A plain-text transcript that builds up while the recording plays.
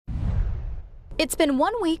It's been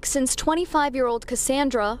 1 week since 25-year-old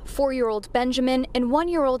Cassandra, 4-year-old Benjamin, and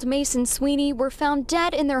 1-year-old Mason Sweeney were found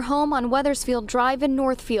dead in their home on Wethersfield Drive in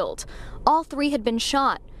Northfield. All three had been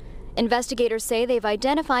shot. Investigators say they've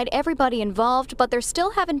identified everybody involved, but there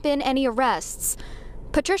still haven't been any arrests.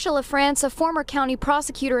 Patricia LaFrance, a former county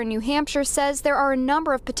prosecutor in New Hampshire, says there are a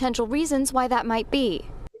number of potential reasons why that might be.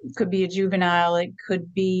 It could be a juvenile, it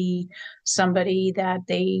could be somebody that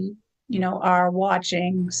they are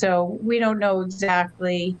watching. So we don't know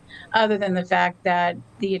exactly, other than the fact that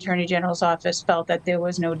the Attorney General's office felt that there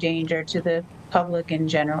was no danger to the public in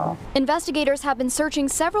general. Investigators have been searching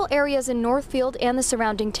several areas in Northfield and the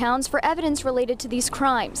surrounding towns for evidence related to these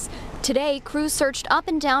crimes. Today, crews searched up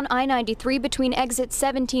and down I-93 between exits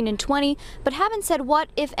 17 and 20, but haven't said what,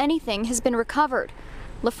 if anything, has been recovered.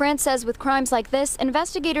 LaFrance says with crimes like this,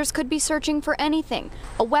 investigators could be searching for anything,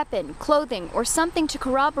 a weapon, clothing, or something to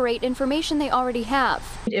corroborate information they already have.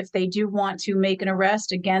 If they do want to make an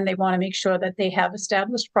arrest, again, they want to make sure that they have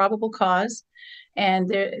established probable cause,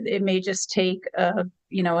 and it may just take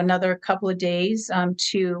another couple of days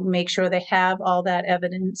to make sure they have all that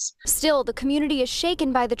evidence. Still, the community is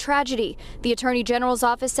shaken by the tragedy. The Attorney General's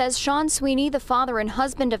office says Sean Sweeney, the father and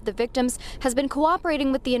husband of the victims, has been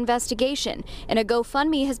cooperating with the investigation, and a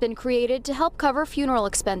GoFundMe has been created to help cover funeral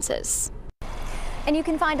expenses. And you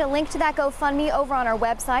can find a link to that GoFundMe over on our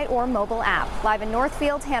website or mobile app. Live in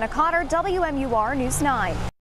Northfield, Hannah Cotter, WMUR News 9.